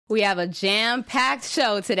We have a jam-packed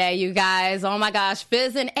show today, you guys. Oh my gosh,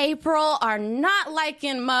 Fizz and April are not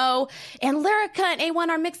liking Mo, and Lyrica and A1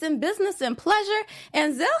 are mixing business and pleasure,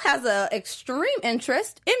 and Zell has an extreme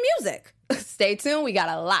interest in music. Stay tuned, we got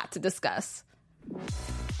a lot to discuss.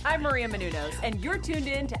 I'm Maria Menounos, and you're tuned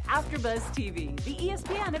in to AfterBuzz TV, the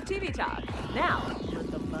ESPN of TV talk. Now,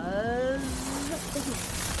 let the buzz begin.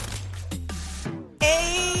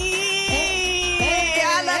 Hey,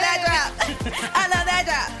 I love that drop. I love that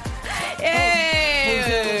drop.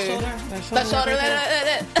 Hey. The shoulder.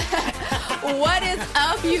 What is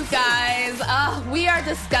up, you guys? We are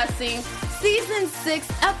discussing Season 6,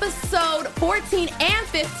 Episode 14 and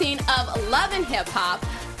 15 of Love and Hip Hop.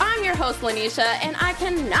 I'm your host, Lanisha, and I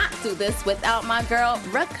cannot do this without my girl,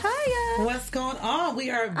 Rakaya. What's going on?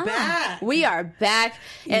 We are back. We are back,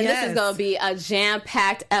 and This is going to be a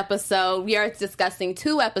jam-packed episode. We are discussing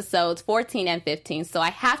 2 episodes, 14 and 15, so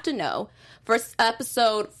I have to know, for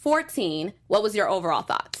episode 14, what was your overall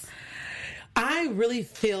thoughts? I really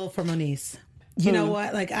feel for Moniece. You know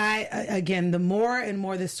what? Like, again, the more and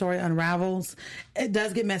more this story unravels, it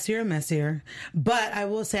does get messier and messier. But I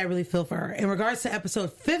will say I really feel for her. In regards to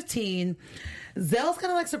episode 15, Zell's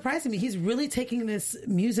kind of like surprising me. He's really taking this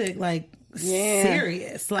music like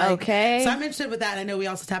serious. Like, okay. So I'm interested with that. I know we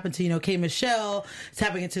also tap into, K. Michelle,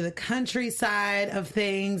 tapping into the countryside of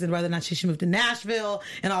things and whether or not she should move to Nashville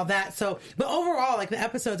and all that. So, but overall, like the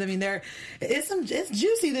episodes, I mean, it's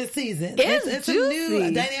juicy this season. It's some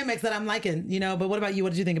new dynamics that I'm liking, But what about you?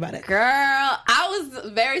 What did you think about it? Girl, I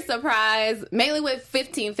was very surprised, mainly with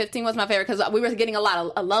 15. 15 was my favorite because we were getting a lot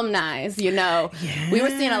of alumni, Yes, we were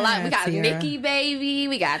seeing a lot. We got Tierra. Nikki, baby.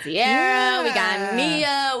 We got Tierra. We got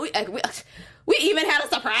Nia. We even had a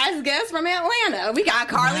surprise guest from Atlanta. We got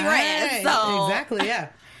Carly Rae. So exactly, yeah.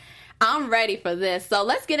 I'm ready for this. So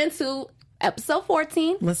let's get into episode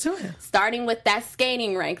 14. Let's do it. Starting with that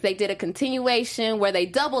skating rink. They did a continuation where they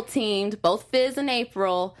double teamed both Fizz and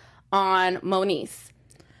April on Moniece.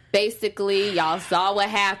 Basically, y'all saw what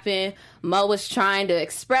happened. Mo was trying to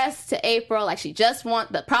express to April, like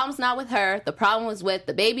the problem's not with her. The problem was with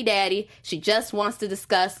the baby daddy. She just wants to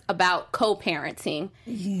discuss about co-parenting.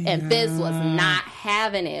 Yeah. And Fizz was not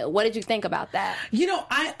having it. What did you think about that?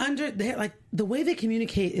 The way they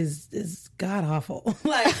communicate is god awful.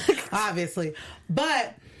 Like, obviously.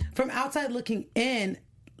 But from outside looking in,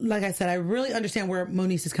 like I said, I really understand where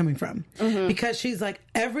Moniece is coming from. Mm-hmm. Because she's like,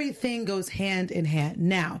 everything goes hand in hand.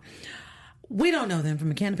 Now, we don't know them from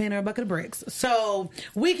a can of paint or a bucket of bricks. So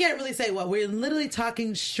we can't really say what. We're literally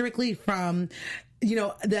talking strictly from,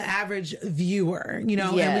 the average viewer, and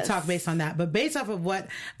we talk based on that. But based off of what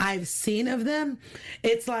I've seen of them,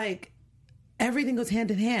 it's like, everything goes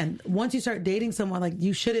hand in hand. Once you start dating someone, like,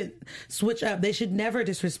 you shouldn't switch up. They should never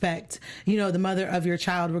disrespect, the mother of your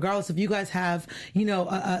child, regardless if you guys have,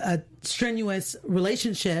 a strenuous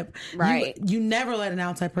relationship. Right. You never let an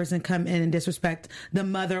outside person come in and disrespect the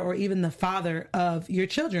mother or even the father of your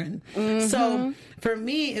children. Mm-hmm. So for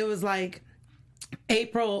me, it was like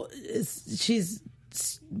April, she's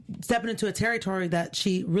stepping into a territory that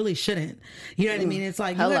she really shouldn't. You know what I mean? It's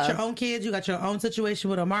like, you got your own kids, you got your own situation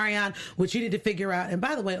with Omarion, which you need to figure out. And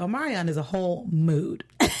by the way, Omarion is a whole mood.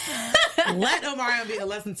 Let Omarion be a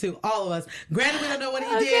lesson to all of us. Granted, we don't know what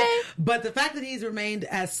he did, but the fact that he's remained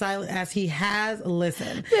as silent as he has,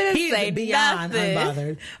 listen, he's beyond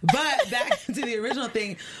unbothered. But back to the original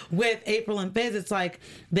thing with April and Fizz, it's like,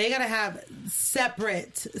 they gotta have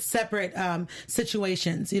separate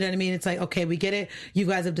situations. You know what I mean? It's like, okay, we get it. You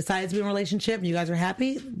guys have decided to be in a relationship. You guys are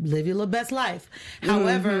happy. Live your little best life.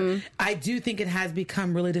 However, I do think it has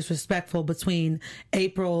become really disrespectful between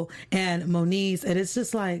April and Moniece. And it's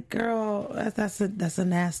just like, girl, that's a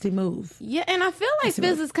nasty move. Yeah, and I feel like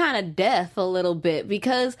Fizz is kind of deaf a little bit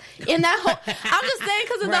because in that whole, I'm just saying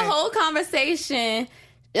because in the whole conversation,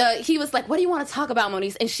 he was like, what do you want to talk about,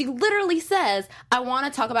 Moniece? And she literally says, I want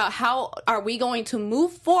to talk about how are we going to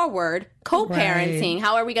move forward co-parenting? Right.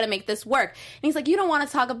 How are we going to make this work? And he's like, you don't want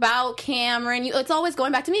to talk about Cameron. It's always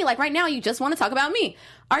going back to me. Like, right now, you just want to talk about me.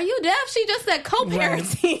 Are you deaf? She just said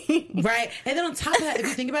co-parenting. Right. And then on top of that, if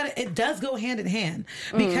you think about it, it does go hand in hand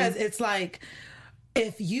because it's like,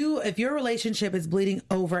 if your relationship is bleeding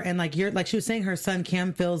over and like she was saying, her son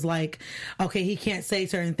Cam feels like, okay, he can't say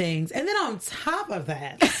certain things. And then on top of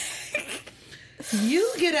that, you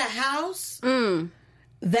get a house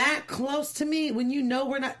that close to me when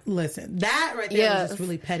we're not, listen, that right there was just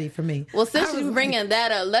really petty for me. Well, since you're bringing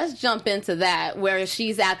that up, let's jump into that where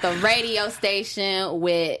she's at the radio station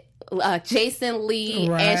with Jason Lee,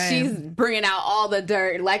 Right. and she's bringing out all the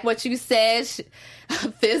dirt. Like what you said,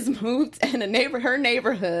 Fizz moved in her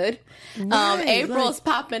neighborhood. Right, April's like-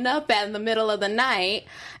 popping up in the middle of the night.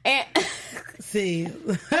 And See,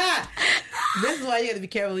 this is why you got to be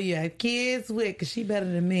careful who you have kids with, because she better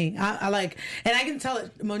than me. I like, and I can tell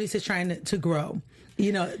that Moniece is trying to grow,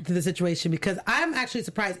 you know, to the situation, because I'm actually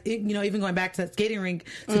surprised, you know, even going back to that skating rink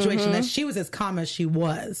situation, that she was as calm as she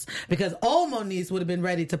was, because old Moniece would have been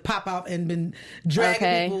ready to pop out and been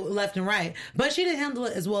dragging people left and right, but she didn't handle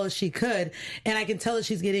it as well as she could, and I can tell that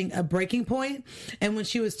she's getting a breaking point. And when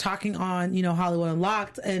she was talking on, you know, Hollywood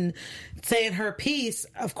Unlocked and saying her piece,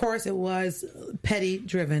 of course it was petty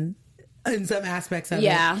driven in some aspects of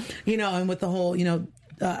it, you know, and with the whole, you know,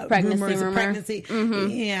 rumors of pregnancy.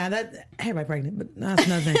 Yeah, that everybody pregnant, but that's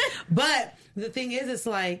another thing. But the thing is, it's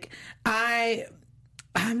like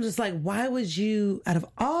I'm just like, why would you, out of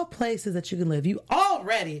all places that you can live, you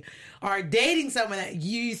already are dating someone that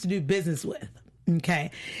you used to do business with.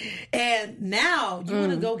 Okay. And now you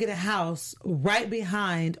want to go get a house right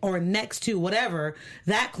behind or next to whatever,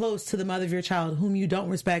 that close to the mother of your child, whom you don't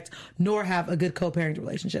respect nor have a good co-parenting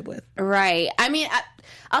relationship with. Right. I mean,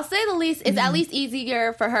 I'll say the least, it's at least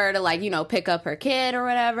easier for her to, like, you know, pick up her kid or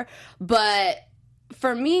whatever. But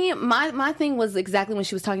for me, my thing was exactly when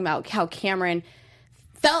she was talking about how Cameron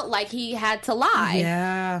felt like he had to lie.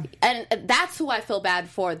 Yeah. And that's who I feel bad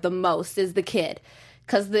for the most, is the kid.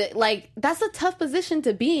 Because, that's a tough position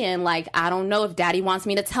to be in. Like, I don't know if daddy wants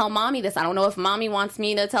me to tell mommy this. I don't know if mommy wants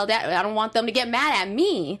me to tell dad. I don't want them to get mad at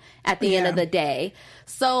me at the end of the day.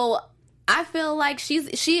 So I feel like she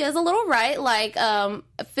is a little right. Like,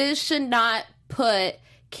 Fizz should not put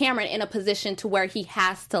Cameron in a position to where he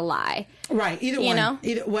has to lie. Right. Either you one. know?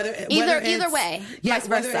 Either way. Yes,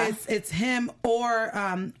 whether it's him or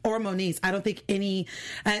Moniece. I don't think any,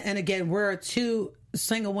 and again, we're two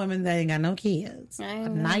single women that ain't got no kids.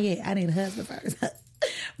 Not yet. I need a husband first.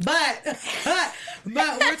 But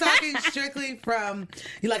we're talking strictly from,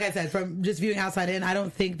 like I said, from just viewing outside in. I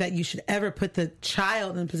don't think that you should ever put the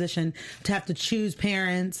child in a position to have to choose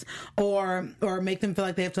parents or make them feel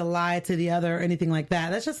like they have to lie to the other or anything like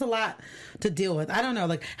that. That's just a lot to deal with. I don't know.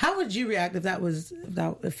 Like, how would you react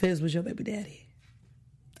if Fizz was your baby daddy?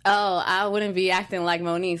 Oh, I wouldn't be acting like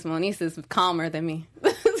Moniece. Moniece is calmer than me.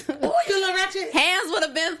 Oh, you little ratchet. Hands would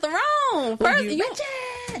have been thrown. First, your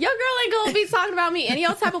girl ain't gonna be talking about me any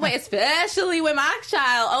old type of way, especially with my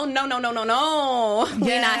child. Oh, no.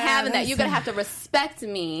 We're not having that. You're gonna have to respect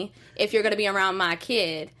me if you're gonna be around my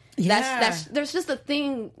kid. Yeah. There's just a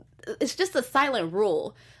thing. It's just a silent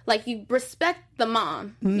rule. Like, you respect the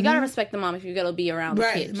mom. You gotta respect the mom if you're gonna be around the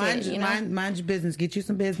kid. Mind your business. Get you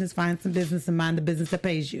some business. Find some business and mind the business that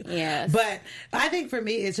pays you. Yes. But I think for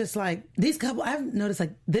me, it's just like these couples. I've noticed,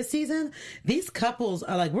 like, this season, these couples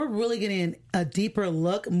are like, we're really getting a deeper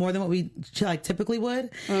look, more than what we like typically would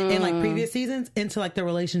in like previous seasons, into like the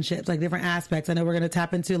relationships, like different aspects. I know we're gonna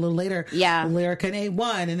tap into a little later. Yeah. Lyrica and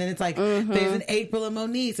A1, and then it's like there's an April and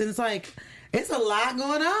Moniece, and it's like, it's a lot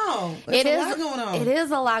going on. It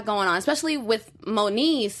is a lot going on, especially with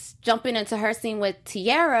Moniece jumping into her scene with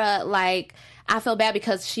Tiara. Like, I feel bad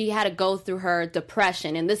because she had to go through her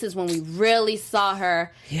depression, and this is when we really saw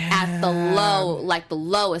her at the low, like the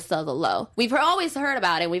lowest of the low. We've always heard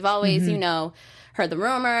about it. We've always, you know, heard the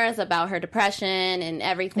rumors about her depression and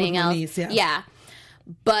everything else. Moniece, yeah.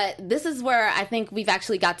 But this is where I think we've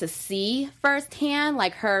actually got to see firsthand,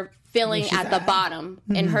 like, her feeling at the bottom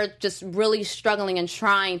and her just really struggling and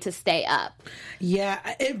trying to stay up. Yeah,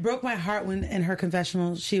 it broke my heart when in her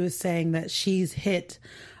confessional she was saying that she's hit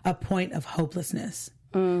a point of hopelessness.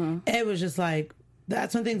 It was just like,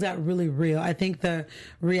 that's when things got really real. I think the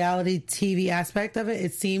reality TV aspect of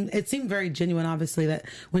it seemed very genuine, obviously, that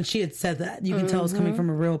when she had said that, you can tell it's coming from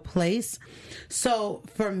a real place. So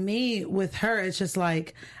for me, with her, it's just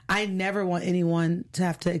like, I never want anyone to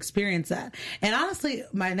have to experience that. And honestly,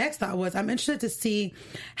 my next thought was, I'm interested to see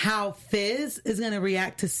how Fizz is going to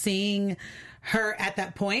react to seeing her at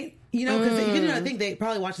that point. You know, because I think they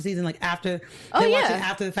probably watch the season like after watch it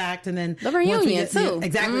after the fact, and then the reunion too.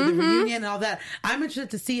 Exactly, the reunion and all that. I'm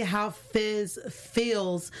interested to see how Fizz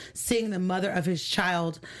feels seeing the mother of his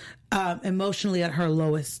child emotionally at her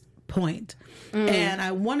lowest point, and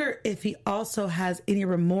I wonder if he also has any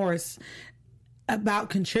remorse about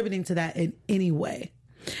contributing to that in any way.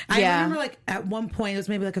 I remember, like, at one point, it was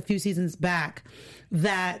maybe like a few seasons back,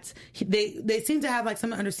 that they seemed to have like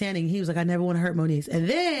some understanding. He was like, I never want to hurt Moniece. And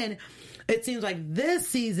then it seems like this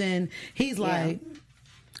season, he's like,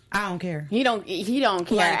 I don't care. He don't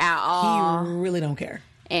care at all. He really don't care.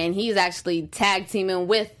 and he's actually tag teaming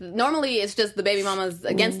with. Normally, it's just the baby mamas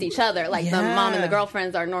against each other. Like the mom and the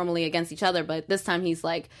girlfriends are normally against each other, but this time he's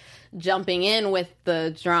like jumping in with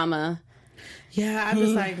the drama. Yeah, I'm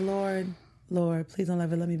just like, Lord, please don't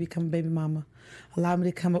ever let me become a baby mama. Allow me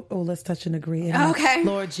to come up. Oh, let's touch and agree. And okay.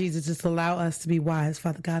 Lord Jesus, just allow us to be wise,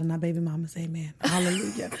 Father God, and our baby mamas. Amen.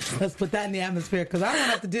 Hallelujah. Let's put that in the atmosphere because I don't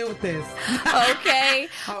have to deal with this. Okay.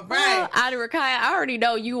 All right. Well, Adi Rakaya, I already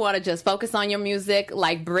know you want to just focus on your music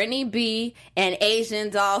like Brittany B and Asian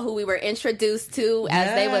Doll, who we were introduced to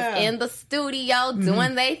as they was in the studio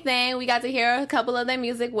doing their thing. We got to hear a couple of their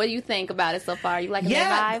music. What do you think about it so far? You liking their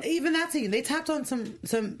vibe? Even that team, they tapped on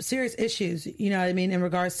some serious issues, you know what I mean, in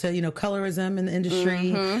regards to, colorism in the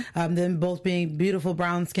industry, them both being beautiful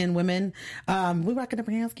brown-skinned women. We rocking the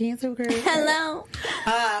brown skin so great. Hello.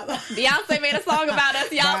 Beyonce made a song about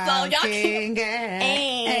us, y'all, so y'all skin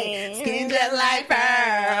just like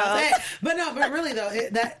pearls. Hey, but really though,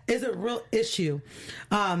 that is a real issue.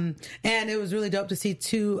 And it was really dope to see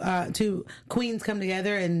two queens come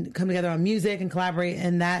together on music and collaborate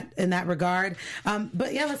in that regard.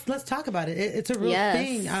 But yeah, let's talk about it. It's a real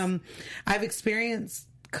thing. I've experienced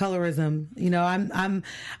colorism.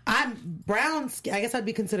 I'm brown skin. I guess I'd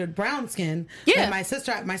be considered brown skin. Yeah. And my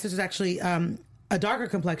sister's actually a darker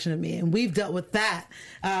complexion of me, and we've dealt with that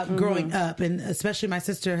growing up, and especially my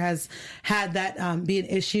sister has had that be an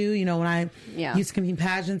issue. When I used to compete in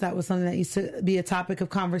pageants, that was something that used to be a topic of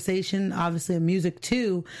conversation. Obviously, in music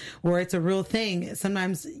too, where it's a real thing.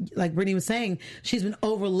 Sometimes, like Brittany was saying, she's been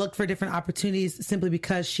overlooked for different opportunities simply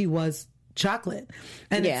because she was chocolate,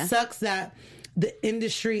 and it sucks that the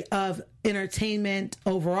industry of entertainment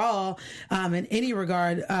overall, in any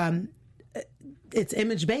regard, it's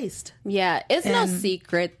image based. Yeah, it's no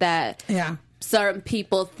secret that certain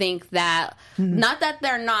people think that, not that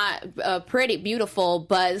they're not pretty, beautiful,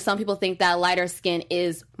 but some people think that lighter skin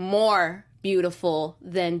is more beautiful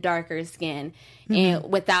than darker skin.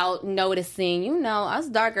 And without noticing, us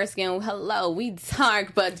darker skin, hello, we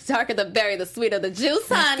dark, but darker the berry, the sweeter the juice,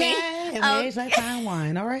 honey. Okay, age like fine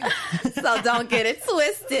wine, all right? So don't get it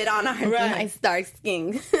twisted on our nice dark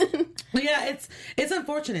skin. Yeah, it's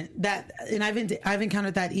unfortunate that, and I've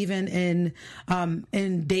encountered that even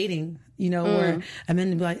in dating. Where and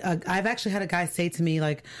then like I've actually had a guy say to me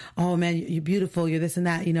like, "Oh man, you're beautiful, you're this and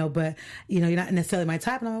that," but you're not necessarily my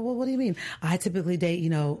type. And I'm like, "Well, what do you mean? I typically date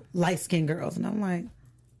light skinned girls," and I'm like,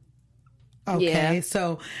 "Okay,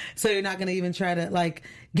 so you're not gonna even try to like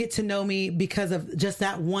get to know me because of just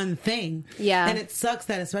that one thing." Yeah, and it sucks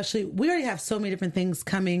that especially we already have so many different things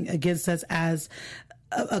coming against us as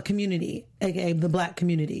a community, aka the Black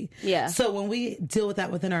community. Yeah. So when we deal with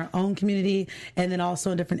that within our own community and then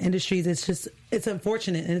also in different industries, it's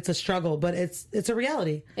unfortunate and it's a struggle, but it's a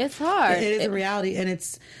reality. It's hard. It is a reality, and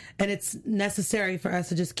it's necessary for us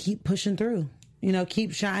to just keep pushing through.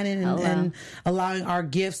 Keep shining and allowing our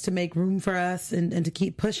gifts to make room for us and to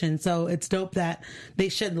keep pushing. So it's dope that they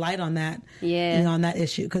shed light on that. Yeah. On that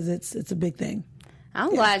issue, because it's a big thing.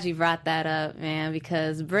 I'm glad you brought that up, man,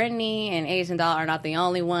 because Brittany and Asian Doll are not the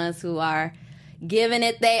only ones who are giving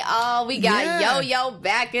it they all. We got Yo-Yo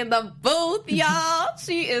back in the booth, y'all.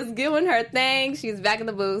 She is giving her thing. She's back in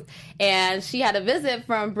the booth. And she had a visit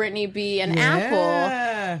from Brittany B and Apple.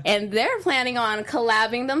 And they're planning on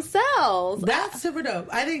collabing themselves. That's super dope.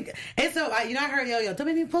 I think it's so, I heard Yo-Yo, don't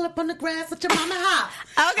make me pull up on the grass with your mama hop.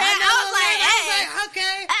 Okay. I was like,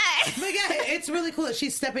 okay. Hey. But yeah, it's really cool that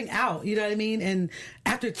she's stepping out, you know what I mean? And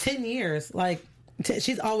after 10 years, like,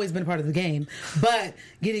 she's always been part of the game, but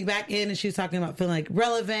getting back in, and she was talking about feeling like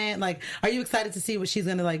relevant. Like, are you excited to see what she's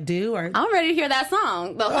gonna like do? Or I'm ready to hear that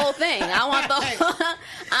song, the whole thing. I want the.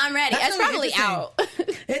 I'm ready. It's probably out. I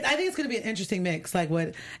think it's gonna be an interesting mix, like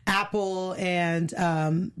with Apple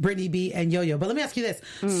and Brittany B and Yo-Yo. But let me ask you this: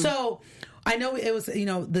 so I know it was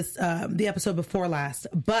this the episode before last,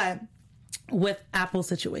 but with Apple's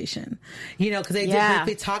situation, because they did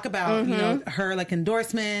briefly talk about, her like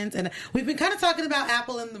endorsements, and we've been kind of talking about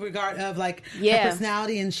Apple in the regard of like her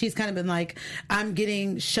personality, and she's kind of been like, I'm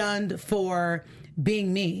getting shunned for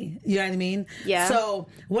being me. You know what I mean? Yeah. So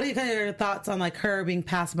what are your thoughts on like her being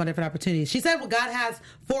passed on different opportunities? She said what God has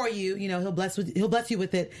for you, he'll bless you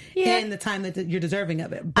with it in the time that you're deserving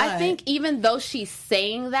of it. But I think even though she's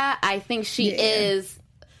saying that, I think she is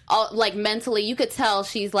like mentally, you could tell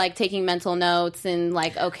she's like taking mental notes and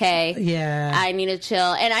like, okay, I need to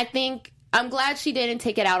chill. And I think I'm glad she didn't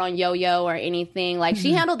take it out on Yo-Yo or anything. Like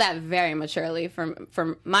she handled that very maturely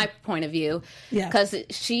from my point of view, because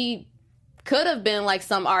she could have been like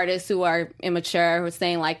some artists who are immature who are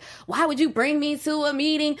saying like, why would you bring me to a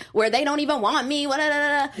meeting where they don't even want me?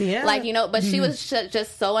 Yeah. Like, you know, but she was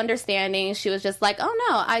just so understanding. She was just like, oh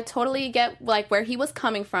no, I totally get like where he was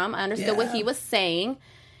coming from. I understood what he was saying.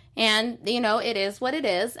 And, you know, it is what it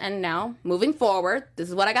is. And now, moving forward, this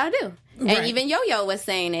is what I got to do. Right. And even Yo-Yo was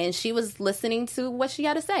saying it, and she was listening to what she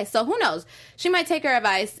had to say. So who knows? She might take her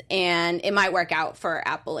advice, and it might work out for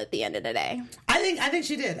Apple at the end of the day. I think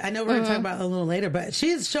she did. I know we're going to talk about it a little later, but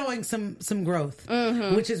she's showing some growth,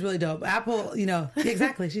 which is really dope. Apple, you know,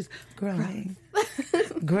 exactly. She's growing.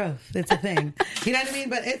 Growth. It's a thing. You know what I mean?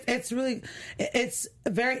 But it's really, it's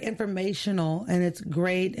very informational, and it's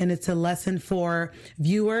great, and it's a lesson for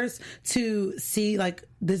viewers to see, like,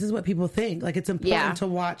 this is what people think. Like, it's important to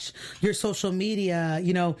watch your social media,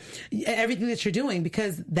 you know, everything that you're doing,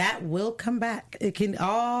 because that will come back. It can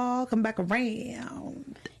all come back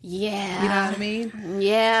around. Yeah. You know what I mean?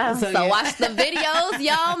 Yeah. So watch the videos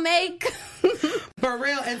y'all make. For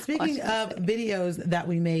real. And speaking of videos that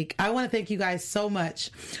we make, I want to thank you guys so much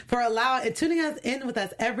for tuning us in with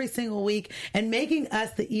us every single week and making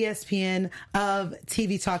us the ESPN of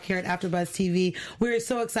TV talk here at AfterBuzz TV. We're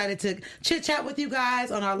so excited to chit chat with you guys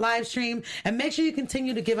on our live stream, and make sure you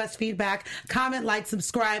continue to give us feedback, comment, like,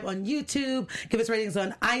 subscribe on YouTube, give us ratings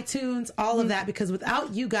on iTunes, all of that, because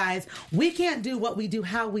without you guys, we can't do what we do,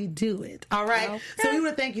 how we do it. All right. Okay. So we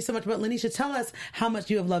want to thank you so much. But Lanisha, tell us how much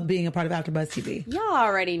you have loved being a part of AfterBuzz TV. Y'all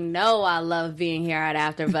already know I love being here at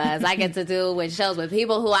AfterBuzz. I get to do with shows with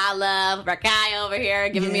people who I love. Rakai over here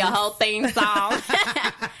giving me a whole theme song.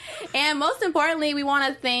 And most importantly, we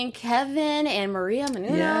want to thank Kevin and Maria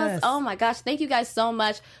Menounos. Yes. Oh my gosh, thank you guys so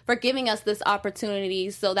much for giving us this opportunity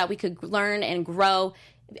so that we could learn and grow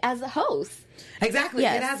as a host. Exactly.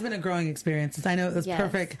 Yes. It has been a growing experience. I know it was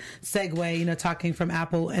perfect segue, you know, talking from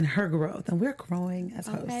Apple and her growth. And we're growing as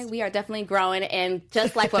hosts. Okay, we are definitely growing. And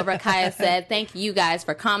just like what Rakaya said, thank you guys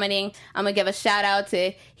for commenting. I'm going to give a shout out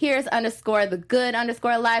to here's _the good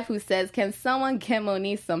 _ who says, can someone get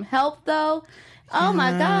Moniece some help though? Oh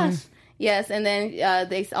my gosh. Yes. And then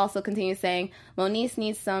they also continue saying, Moniece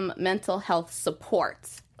needs some mental health support.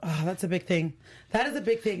 Oh, that's a big thing. That is a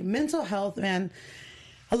big thing. Mental health, man.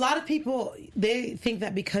 A lot of people, they think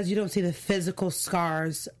that because you don't see the physical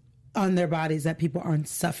scars on their bodies that people aren't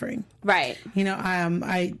suffering. Right. You know,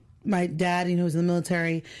 my dad, you know, who's in the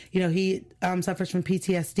military, you know, he suffers from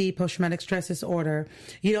PTSD, post-traumatic stress disorder,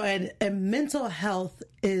 you know, and mental health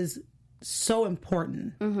is so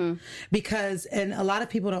important because, and a lot of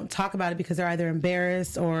people don't talk about it because they're either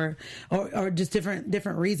embarrassed or just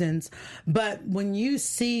different reasons. But when you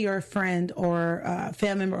see your friend or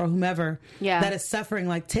family member or whomever that is suffering,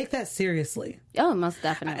 like, take that seriously. Oh, most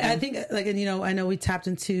definitely. I think, like, and, you know, I know we tapped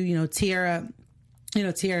into, you know, Tierra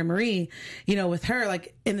Marie, you know, with her,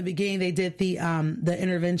 like, in the beginning, they did the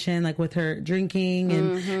intervention, like, with her drinking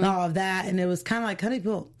and all of that. And it was kind of like,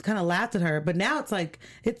 people kind of laughed at her, but now it's like,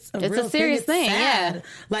 it's a real serious thing. Sad. Yeah.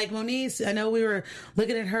 Like Moniece, I know we were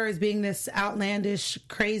looking at her as being this outlandish,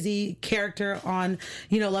 crazy character on,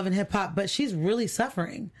 you know, Love and Hip Hop, but she's really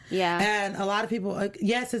suffering. Yeah. And a lot of people, like,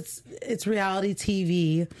 yes, it's reality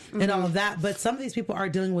TV and all of that, but some of these people are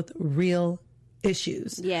dealing with real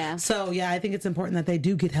issues. Yeah. So I think it's important that they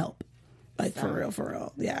do get help. Like, for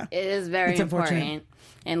real. Yeah. It is very important.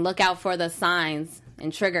 And look out for the signs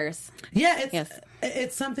and triggers. Yeah,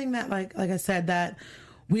 it's something that, like I said, that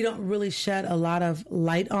we don't really shed a lot of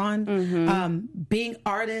light on. Being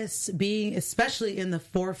artists, being especially in the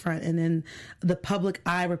forefront and in the public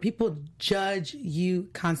eye where people judge you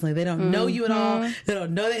constantly. They don't know you at all. They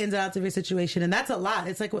don't know the ins and outs of your situation. And that's a lot.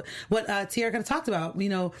 It's like what Tierra kind of talked about, you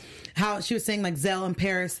know, how she was saying, like, Zell and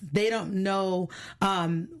Paris, they don't know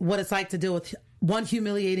what it's like to deal with one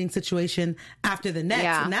humiliating situation after the next.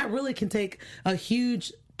 Yeah. And that really can take a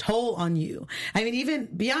huge toll on you. I mean, even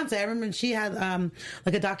Beyonce, I remember she had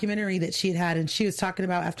like a documentary that she had, and she was talking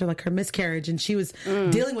about after, like, her miscarriage, and she was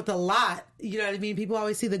dealing with a lot. You know what I mean? People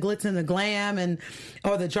always see the glitz and the glam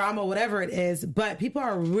or the drama, whatever it is, but people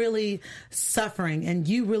are really suffering, and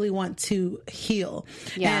you really want to heal.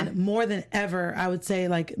 Yeah. And more than ever, I would say,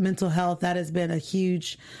 like, mental health, that has been a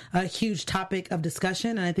huge topic of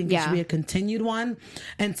discussion. And I think it should be a continued one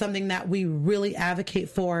and something that we really advocate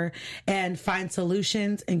for and find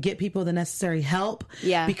solutions and get people the necessary help.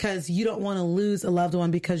 Yeah. Because you don't want to lose a loved one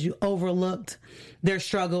because you overlooked their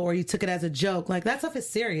struggle or you took it as a joke. Like, that stuff is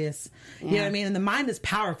serious. Yeah. You know what I mean? And the mind is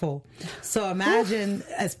powerful. So imagine,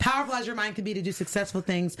 as powerful as your mind can be to do successful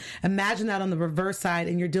things, imagine that on the reverse side,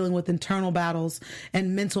 and you're dealing with internal battles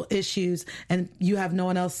and mental issues, and you have no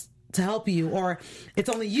one else to help you, or it's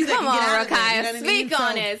only you that Come can get on, out of it. Rakaya, You know what I mean? speak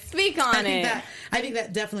on So it. Speak on it. I think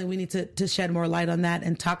that definitely we need to shed more light on that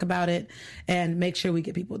and talk about it and make sure we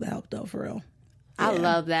get people the help, though, for real. I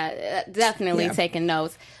love that. Definitely taking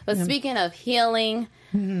notes. But speaking of healing,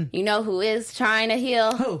 you know who is trying to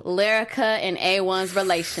heal? Who? Lyrica and A1's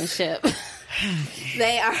relationship.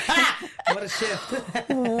 They are. What a shift.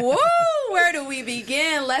 Woo! Where do we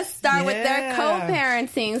begin? Let's start with their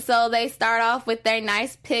co-parenting. So they start off with their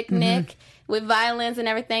nice picnic with violins and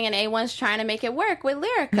everything, and A1's trying to make it work with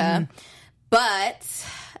Lyrica. But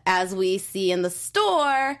as we see in the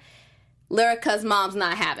store, Lyrica's mom's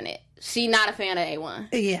not having it. She not a fan of A1.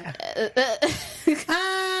 Yeah.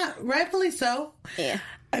 Rightfully so. Yeah.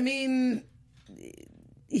 I mean,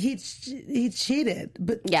 he cheated,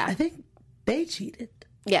 but Yeah. I think they cheated.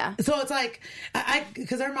 Yeah. So it's like,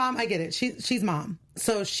 because her mom, I get it. She's mom.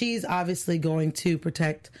 So she's obviously going to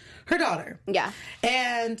protect her daughter. Yeah.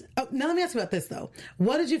 And now let me ask you about this, though.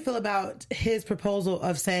 What did you feel about his proposal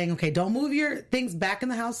of saying, okay, don't move your things back in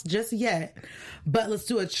the house just yet, but let's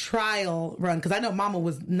do a trial run? Because I know Mama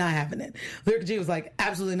was not having it. Lyrica G was like,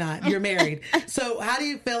 absolutely not. You're married. So how do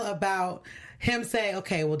you feel about him saying,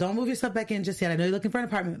 okay, well, don't move your stuff back in just yet. I know you're looking for an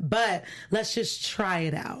apartment, but let's just try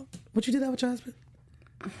it out. Would you do that with your husband?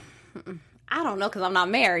 I don't know because I'm not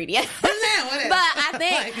married yet. What is? But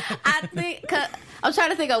I think, cause I'm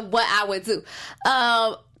trying to think of what I would do.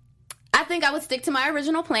 I think I would stick to my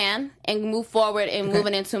original plan and move forward and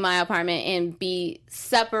moving into my apartment and be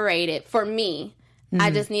separated for me.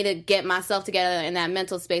 I just need to get myself together in that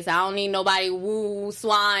mental space. I don't need nobody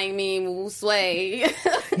woo-swaying me, woo-sway.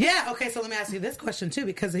 Yeah, okay, so let me ask you this question, too,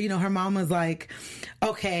 because, her mom was like,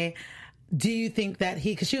 okay, do you think that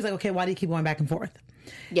because she was like, okay, why do you keep going back and forth?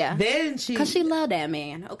 Yeah. Then because she loved that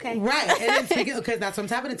man, okay? Right. And then speaking, okay, that's what I'm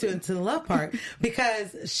tapping into the love part.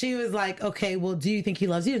 Because she was like, okay, well, do you think he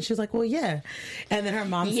loves you? And she was like, well, yeah. And then her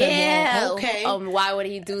mom said, well, okay. Why would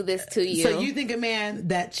he do this to you? So you think a man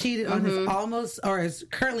that cheated on his his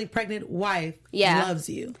currently pregnant wife loves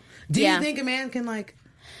you? Do you think a man can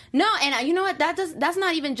No, and you know what? That's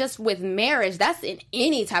not even just with marriage. That's in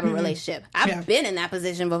any type of relationship. I've been in that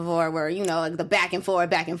position before where, like the back and forth.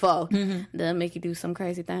 They'll make you do some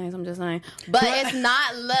crazy things, I'm just saying. But it's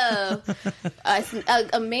not love.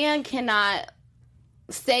 A man cannot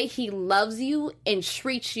say he loves you and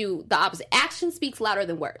treat you the opposite. Action speaks louder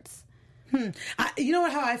than words. You know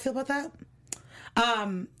how I feel about that?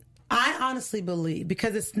 I honestly believe,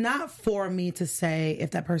 because it's not for me to say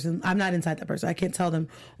if that person, I'm not inside that person. I can't tell them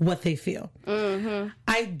what they feel.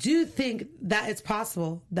 I do think that it's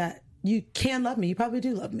possible that you can love me. You probably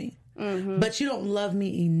do love me. But you don't love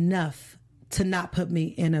me enough to not put me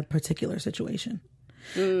in a particular situation.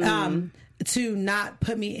 To not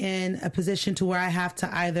put me in a position to where I have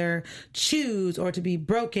to either choose or to be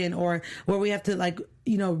broken, or where we have to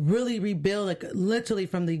really rebuild literally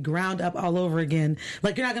from the ground up all over again.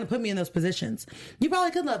 You're not going to put me in those positions. You probably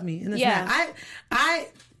could love me in this. Yeah. I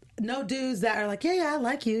know dudes that are like, yeah, I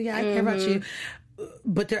like you. Yeah, I care about you.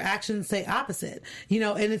 But their actions say opposite,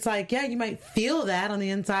 and it's like, yeah, you might feel that on the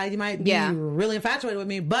inside. You might be really infatuated with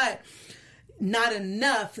me, but not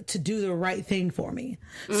enough to do the right thing for me.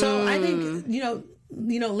 So I think,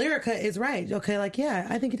 Lyrica is right. Okay,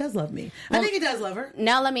 I think he does love me. Well, I think he does love her.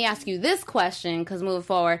 Now let me ask you this question, because moving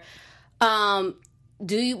forward,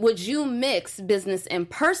 would you mix business and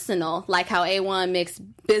personal, like how A1 mixed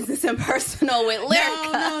business and personal with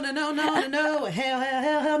Lyrica? No.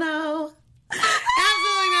 Hell no.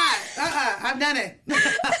 Absolutely not. I've done it.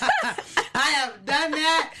 I have done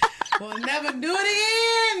that. We'll never do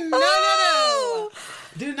it again. No.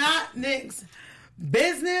 Do not mix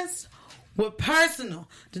business with personal.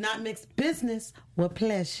 Do not mix business with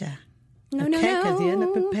pleasure. No. Because you end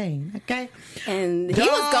up in pain. Okay. And he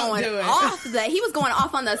was going off. He was going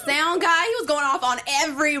off on the sound guy. He was going off on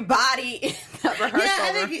everybody in the rehearsal.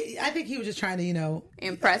 Yeah, I think he was just trying to,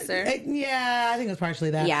 impress her. Yeah, I think it was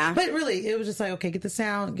partially that. Yeah. But really, it was just like, okay, get the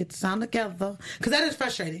sound together. Because that is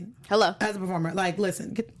frustrating. Hello. As a performer.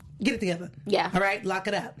 Listen, get it together. Yeah. All right? Lock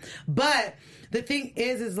it up. But the thing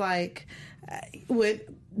is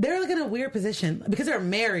they're in a weird position because they're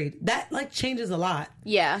married. That changes a lot.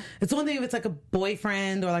 Yeah. It's one thing if it's a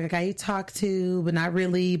boyfriend or a guy you talk to, but not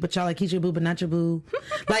really, but y'all he's your boo, but not your boo.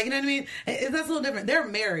 You know what I mean? That's a little different. They're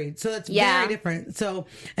married, so it's very different. So,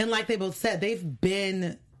 and like they both said, they've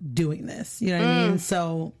been doing this. You know what I mean?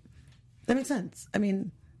 So that makes sense. I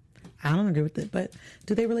mean, I don't agree with it, but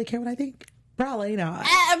do they really care what I think? Probably not.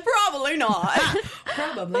 Probably not.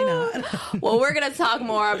 Probably not. Well, we're going to talk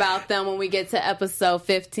more about them when we get to episode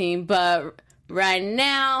 15. But right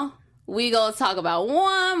now, we gonna talk about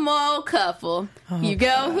one more couple. You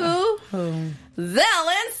go who? Zell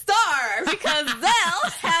and Star, because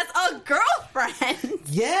Zell has a girlfriend.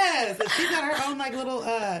 Yes, she's got her own like little,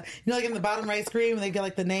 like in the bottom right screen when they get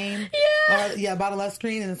like the name. Yeah. Bottom left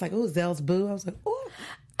screen, and it's like, oh, Zell's boo. I was like, oh,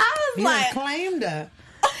 I was like, claimed her.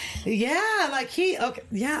 Yeah, like okay.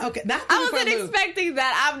 I wasn't expecting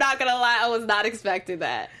that. I'm not gonna lie, I was not expecting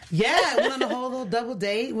that. Yeah, went on a whole little double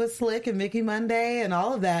date with Slick and Mickey Monday and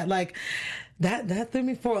all of that. Like that threw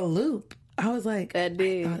me for a loop. I was like, that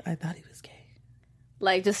did. I thought he was gay.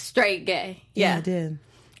 Like just straight gay. Yeah, I did.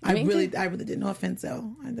 I really did. No offense,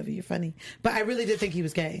 though. I love you. You're funny, but I really did think he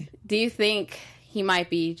was gay. Do you think he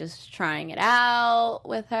might be just trying it out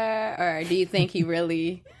with her, or do you think he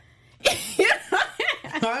really?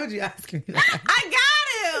 Why would you ask me that? I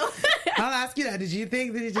got to. I'll ask you that. Did you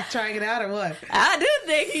think that he's just trying it out or what? I do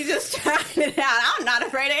think he's just trying it out. I'm not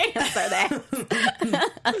afraid to answer that.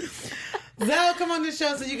 Zell, come on the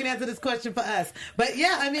show so you can answer this question for us. But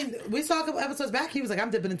yeah, I mean, we saw a couple episodes back. He was like,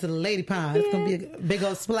 I'm dipping into the lady pond. It's going to be a big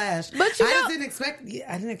old splash. But I didn't expect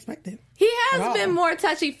it. He has been more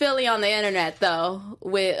touchy-feely on the internet, though,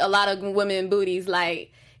 with a lot of women booties.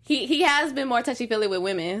 Like, he has been more touchy-feely with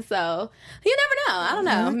women. So, you never know. I don't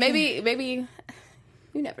know. Maybe,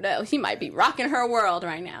 you never know. He might be rocking her world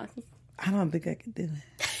right now. I don't think I could do it.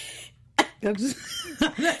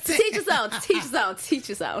 Teach his own.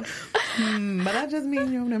 But I just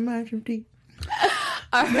mean you're on mushroom tea.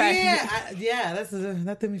 All right.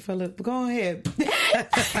 That threw me for a loop. But go ahead.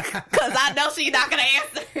 Because I know she's not going to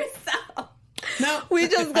answer herself. No. We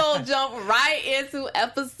just going to jump right into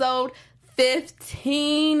episode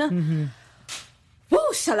 15. Mm-hmm.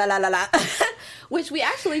 Woo, sha-la-la-la-la. Which we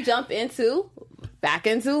actually jump back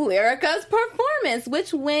into Lyrica's performance,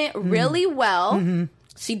 which went really well. Mm-hmm.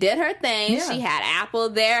 She did her thing. Yeah. She had Apple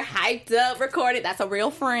there, hyped up, recorded. That's a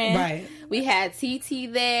real friend. Right. We had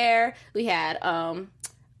TT there. We had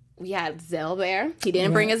Zell there. He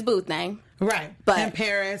didn't bring his boo thing. Right. And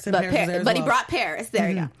Paris. But he brought Paris. There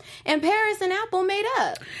you go. And Paris and Apple made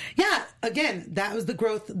up. Yeah. Again, that was the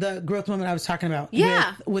growth moment I was talking about.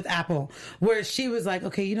 Yeah. With Apple, where she was like,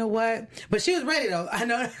 okay, you know what? But she was ready though. I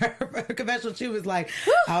know her confessional, she was like,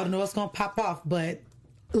 I don't know what's going to pop off, but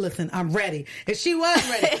listen, I'm ready. And she was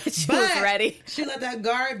ready. She was ready. She let that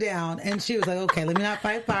guard down and she was like, okay, let me not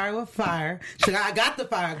fight fire with fire. She's like, I got the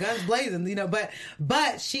fire, guns blazing,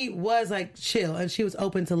 but she was like chill and she was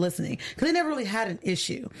open to listening because they never really had an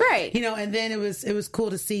issue. Right. And then it was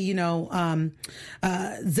cool to see, Zell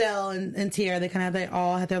and Tierra, they kind of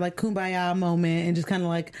all had their like kumbaya moment and just kind of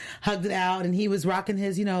like hugged it out. And he was rocking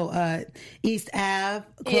his, East Ave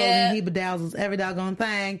clothing. Yeah. He bedazzles every doggone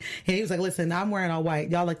thing. And he was like, listen, I'm wearing all white.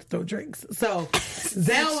 Y'all like to throw drinks. So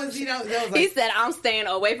Zell was, Zell was like, he said, I'm staying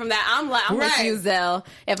away from that. I'm right. With you, Zell.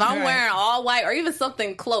 If I'm wearing all white or even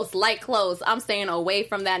something close, light clothes, I'm staying away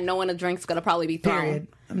from that, knowing a drink's going to probably be thrown. Period.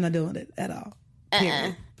 I'm not doing it at all.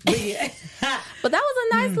 Period. But, yeah. But that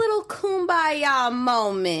was a nice little kumbaya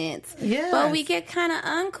moment. Yeah. But we get kind of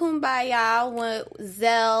unkumbaya with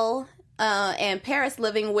Zell and Paris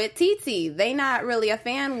living with Titi. They not really a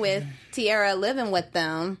fan with Tierra living with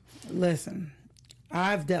them. Listen,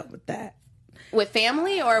 I've dealt with that. With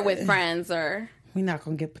family or with friends or? We're not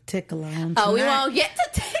going to get particular on tonight. Oh, we won't get to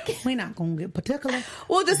take it. We're not going to get particular.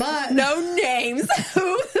 We'll just no names.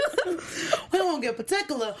 We won't get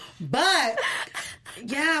particular. But,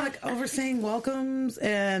 yeah, like overseeing welcomes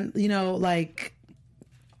and, like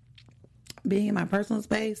being in my personal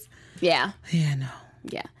space. Yeah. Yeah, no.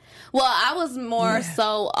 Yeah. Well, I was more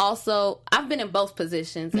so also, I've been in both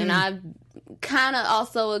positions and I've kind of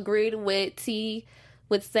also agreed with T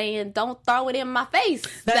with saying, don't throw it in my face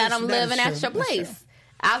that I'm living at your place.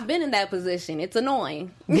 I've been in that position. It's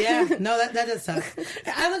annoying. Yeah, no, that does suck.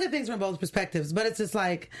 I look at things from both perspectives, but it's just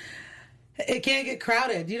like, it can't get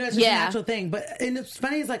crowded. It's just a natural thing. And it's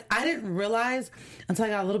funny, it's like, I didn't realize until I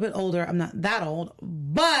got a little bit older. I'm not that old,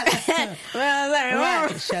 but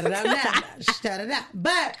right, shut it out now. Shut it out.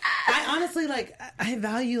 But I honestly, I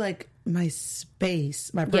value, my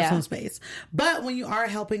space, my personal space. But when you are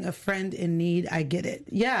helping a friend in need, I get it.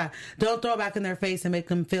 Yeah. Don't throw it back in their face and make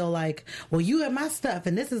them feel like, well, you have my stuff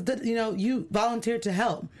and this is the, you volunteered to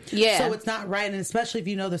help. Yeah. So it's not right. And especially if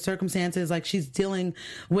you know the circumstances, like she's dealing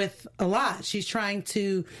with a lot. She's trying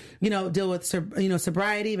to, deal with,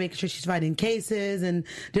 sobriety, making sure she's fighting cases and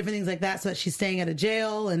different things like that so that she's staying out of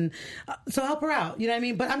jail. And so help her out. You know what I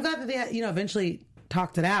mean? But I'm glad that they, eventually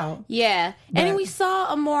talked it out. Yeah. And we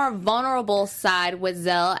saw a more vulnerable side with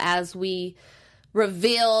Zell as we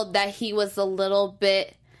revealed that he was a little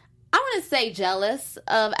bit, I want to say jealous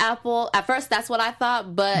of Apple. At first, that's what I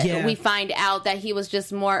thought, but we find out that he was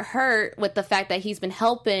just more hurt with the fact that he's been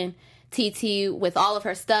helping TT with all of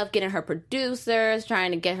her stuff, getting her producers,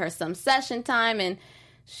 trying to get her some session time, and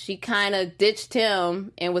she kind of ditched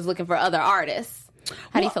him and was looking for other artists.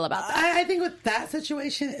 How do you feel about that? I think with that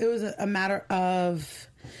situation, it was a matter of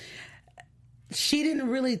she didn't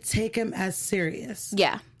really take him as serious.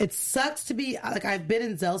 Yeah. It sucks to be, like, I've been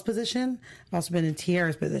in Zell's position. I've also been in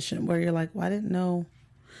Tiara's position where you're like, well, I didn't know.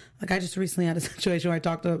 Like, I just recently had a situation where I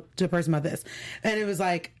talked to a person about this. And it was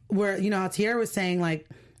like, where, you know, how Tiara was saying, like,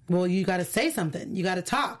 well, you got to say something. You got to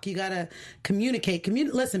talk. You got to communicate.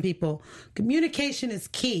 Listen, people, communication is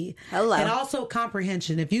key. Hello. And also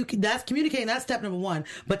comprehension. That's communicating, that's step number one.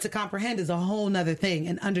 But to comprehend is a whole nother thing.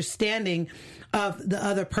 And understanding of the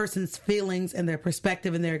other person's feelings and their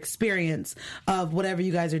perspective and their experience of whatever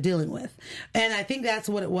you guys are dealing with. And I think that's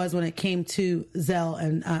what it was when it came to Zell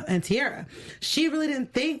and Tiara. She really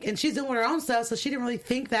didn't think, and she's doing her own stuff, so she didn't really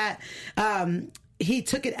think that he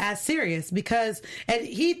took it as serious because, and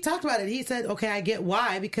he talked about it. He said, okay, I get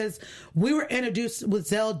why, because we were introduced with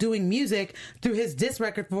Zell doing music through his diss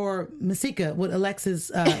record for Masika with Alexis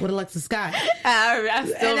Sky.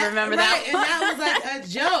 I still remember that. And that was like a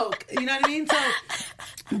joke. You know what I mean? So,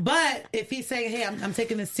 but if he's saying, hey, I'm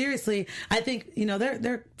taking this seriously, I think, you know,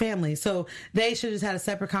 they're family. So they should have just had a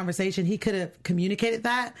separate conversation. He could have communicated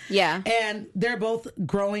that. Yeah. And they're both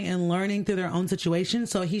growing and learning through their own situation.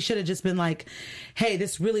 So he should have just been like, hey,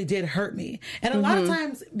 this really did hurt me. And a lot of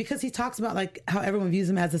times, because he talks about like how everyone views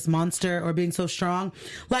him as this monster or being so strong,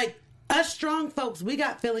 like us strong folks, we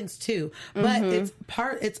got feelings too. But it's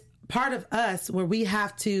part of us where we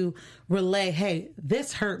have to relay, hey,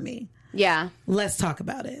 this hurt me. Yeah. Let's talk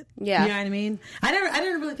about it. Yeah. You know what I mean? I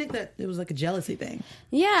didn't really think that it was like a jealousy thing.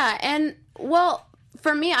 Yeah. And well,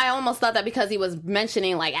 for me, I almost thought that because he was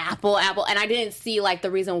mentioning like Apple, and I didn't see like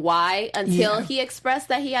the reason why until he expressed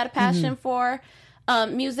that he had a passion for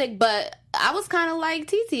music. But I was kind of like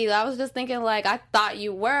TT. I was just thinking like, I thought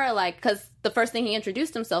you were like, because the first thing he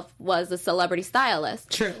introduced himself was a celebrity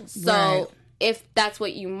stylist. True. So if that's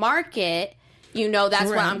what you market, you know, that's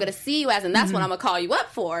what I'm going to see you as, and that's what I'm going to call you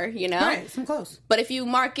up for, you know? Right, some close. But if you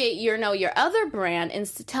market your other brand and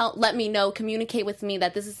let me know, communicate with me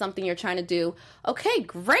that this is something you're trying to do, okay,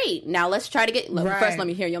 great. Now let's try to first let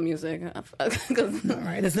me hear your music. All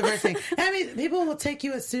right, that's the first thing. I mean, people will take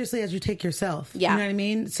you as seriously as you take yourself. Yeah. You know what I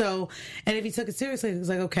mean? So, and if he took it seriously, it was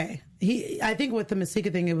like, okay. I think with the Masika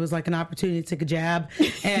thing, it was like an opportunity to take a jab,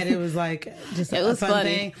 and it was like just a fun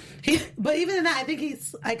funny thing. But even in that, I think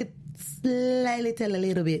I could slightly tell a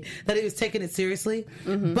little bit that he was taking it seriously.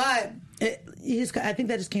 But I think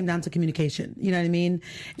that just came down to communication. You know what I mean?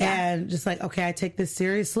 Yeah. And just like, okay, I take this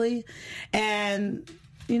seriously, and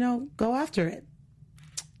you know, go after it.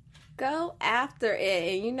 Go after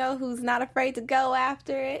it. And you know who's not afraid to go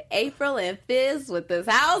after it? April and Fizz with this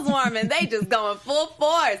housewarming. They just going full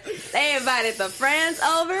force. They invited the friends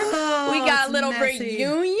over. We got a little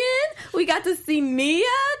reunion. We got to see Mia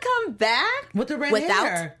come back. With the red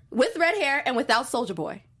hair. With red hair and without Soulja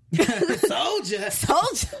Boy. Soldier.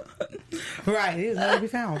 Right. He was nowhere to be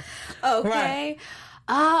found. Okay.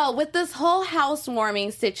 Right. With this whole housewarming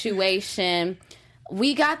situation,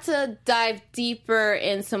 we got to dive deeper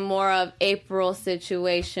in some more of April's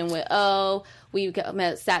situation with we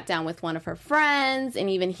sat down with one of her friends, and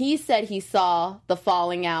even he said he saw the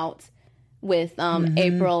falling out with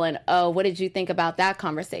April and what did you think about that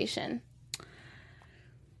conversation?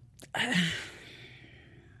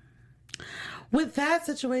 With that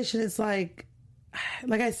situation, it's like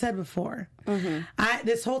I said before,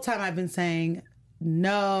 this whole time I've been saying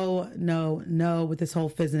no with this whole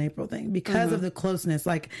Fizz and April thing because of the closeness.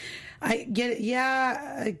 Like, I get it.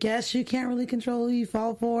 Yeah, I guess you can't really control who you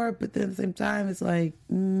fall for, but then at the same time, it's like,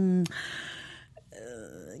 really?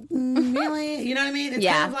 You know what I mean? It's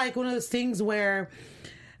kind of like one of those things where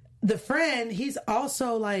the friend, he's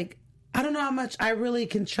also like, I don't know how much I really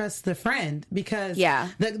can trust the friend because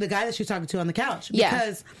the guy that she's talking to on the couch,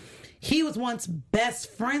 because he was once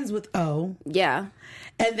best friends with O. Yeah.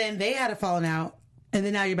 And then they had a falling out. And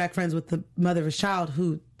then now you're back friends with the mother of his child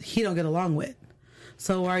who he don't get along with.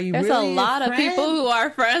 So are you There's really a lot of people who are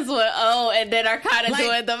friends with O and then are kind of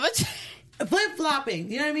doing the flip-flopping.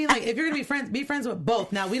 You know what I mean? Like, if you're going to be friends with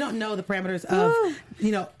both. Now, we don't know the parameters of,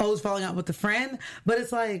 O's falling out with the friend. But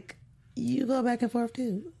it's like, you go back and forth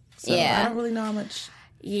too. So I don't really know how much.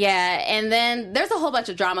 Yeah, and then there's a whole bunch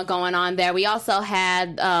of drama going on there. We also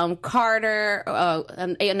had Carter,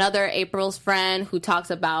 another April's friend, who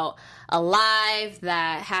talks about a live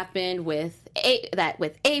that happened with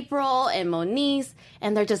April and Moniece,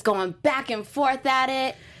 and they're just going back and forth at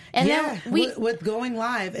it. And yeah, then we with going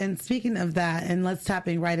live. And speaking of that, and let's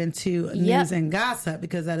tapping right into news and gossip,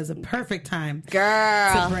 because that is a perfect time,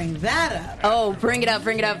 girl, to bring that up. Oh, bring it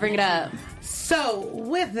up. So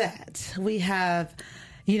with that, we have,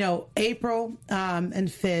 April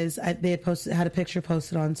and Fizz. They had a picture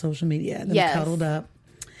posted on social media. Them cuddled up.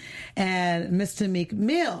 And Mr. Meek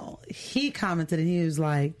Mill, he commented and he was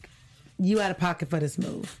like, "You out of pocket for this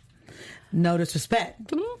move. No disrespect."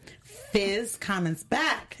 Mm-hmm. Fizz comments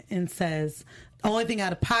back and says, "Only thing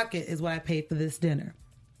out of pocket is what I paid for this dinner."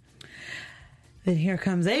 Then here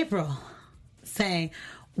comes April saying,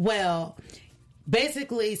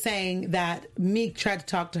 basically saying that Meek tried to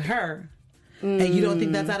talk to her and you don't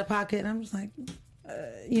think that's out of pocket. And I'm just like,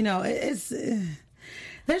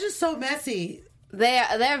 they're just so messy.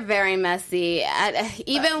 They're very messy.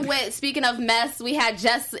 Even with, speaking of mess, we had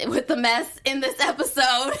Jess with the mess in this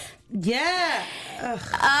episode. Yeah. Ugh.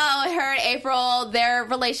 Oh, her and April, their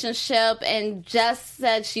relationship, and Jess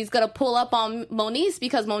said she's going to pull up on Moniece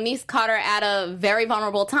because Moniece caught her at a very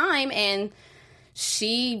vulnerable time, and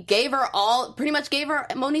she pretty much gave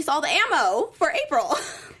Moniece all the ammo for April.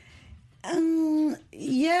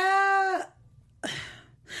 Yeah.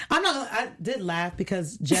 I did laugh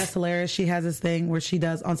because Jess hilarious. She has this thing where she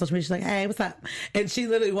does on social media. She's like, "Hey, what's up?" And she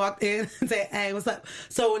literally walked in and said, "Hey, what's up?"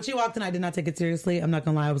 So when she walked in, I did not take it seriously. I'm not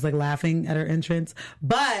gonna lie, I was like laughing at her entrance.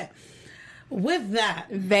 But with that,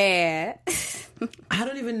 I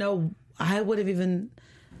don't even know. I would have even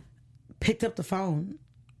picked up the phone.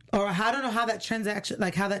 Or I don't know how that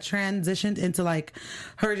transitioned into like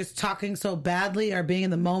her just talking so badly or being in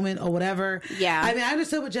the moment or whatever. Yeah. I mean, I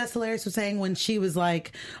understood what Jess Hilarious was saying when she was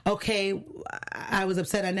like, "Okay, I was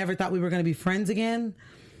upset. I never thought we were going to be friends again."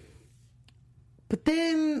 But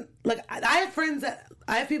then, like, I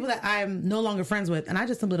have people that I'm no longer friends with, and I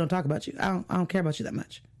just simply don't talk about you. I don't care about you that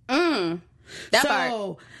much.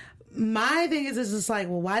 So my thing is just like,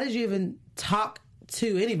 well, why did you even talk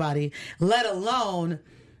to anybody, let alone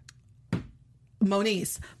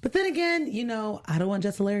Moniece? But then again, I don't want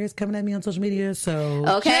Jess Hilarious coming at me on social media, so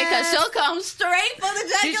okay, because she'll come straight for the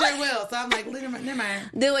jugular. She sure will. So I'm like, never mind.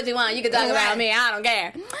 Do what you want. You can talk about me. I don't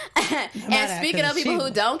care. And speaking of people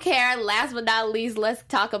who don't care, last but not least, let's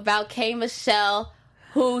talk about K. Michelle,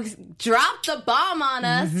 who dropped the bomb on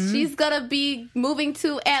us. Mm-hmm. She's gonna be moving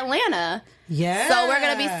to Atlanta. Yeah. So we're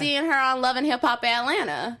gonna be seeing her on Love and Hip Hop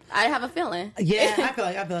Atlanta. I have a feeling. Yeah,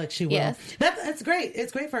 I feel like she will. Yes. That's great.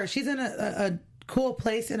 It's great for her. She's in a cool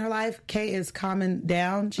place in her life. Kay is calming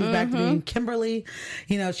down. She's back to being Kimberly.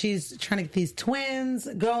 She's trying to get these twins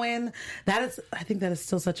going. I think that is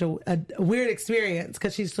still such a weird experience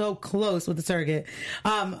because she's so close with the surrogate.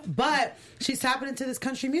 But she's tapping into this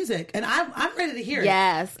country music, and I'm ready to hear it.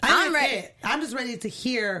 Yes, I'm ready. I'm just ready to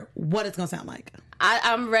hear what it's gonna sound like.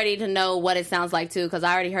 I'm ready to know what it sounds like too, because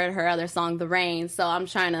I already heard her other song, "The Rain." So I'm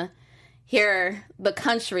trying to hear the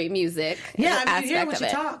country music. Yeah, I mean, you hear when she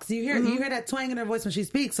talks. You hear that twang in her voice when she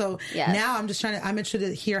speaks. So now I'm interested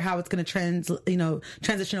to hear how it's going to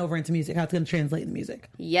transition over into music, how it's going to translate into music.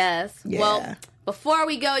 Yes. Yeah. Well, before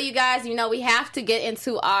we go, you guys, we have to get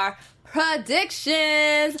into our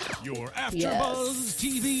predictions. Your AfterBuzz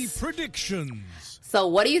TV predictions. So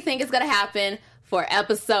what do you think is going to happen for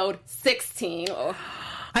episode 16?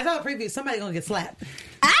 I saw a preview. Somebody going to get slapped.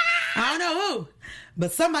 I don't know who.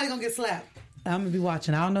 But somebody gonna get slapped. I'm gonna be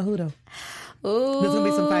watching. I don't know who though. Ooh, there's gonna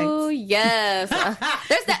be some fights. Yes.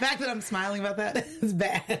 The fact that I'm smiling about that is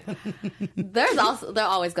bad. There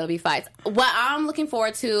always gonna be fights. What I'm looking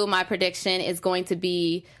forward to, my prediction, is going to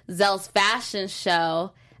be Zell's fashion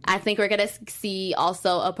show. I think we're gonna see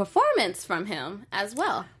also a performance from him as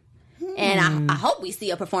well. And I hope we see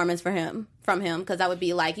a performance from him because that would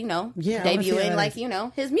be like, debuting like,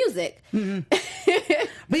 his music. Mm-hmm.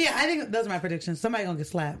 But yeah, I think those are my predictions. Somebody gonna get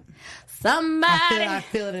slapped. I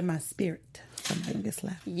feel it in my spirit. Somebody gonna get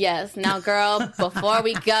slapped. Yes. Now, girl,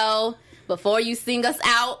 before you sing us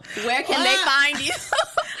out, where can they find you?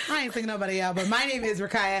 I ain't singing nobody out, but my name is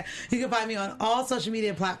Rakaya. You can find me on all social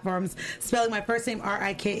media platforms, spelling my first name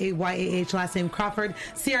Rikayah, last name Crawford,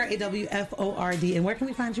 CRAWFORD. And where can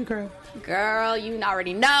we find you, girl? Girl, you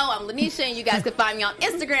already know. I'm Lanisha, and you guys can find me on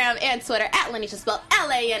Instagram and Twitter at Lanisha, spelled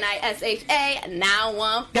LANISHA,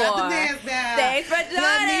 914. Got the dance now. Thanks for joining.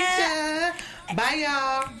 Lanisha. Bye,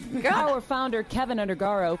 y'all. Our founder, Kevin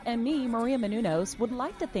Undergaro, and me, Maria Menounos, would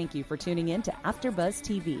like to thank you for tuning in to AfterBuzz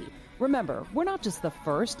TV. Remember, we're not just the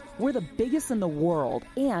first, we're the biggest in the world,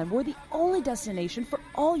 and we're the only destination for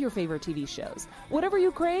all your favorite TV shows. Whatever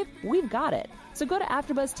you crave, we've got it. So go to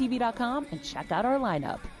AfterBuzzTV.com and check out our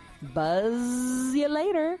lineup. Buzz you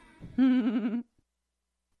later. The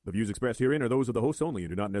The views expressed herein are those of the hosts only and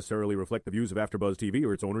do not necessarily reflect the views of AfterBuzz TV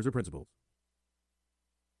or its owners or principals.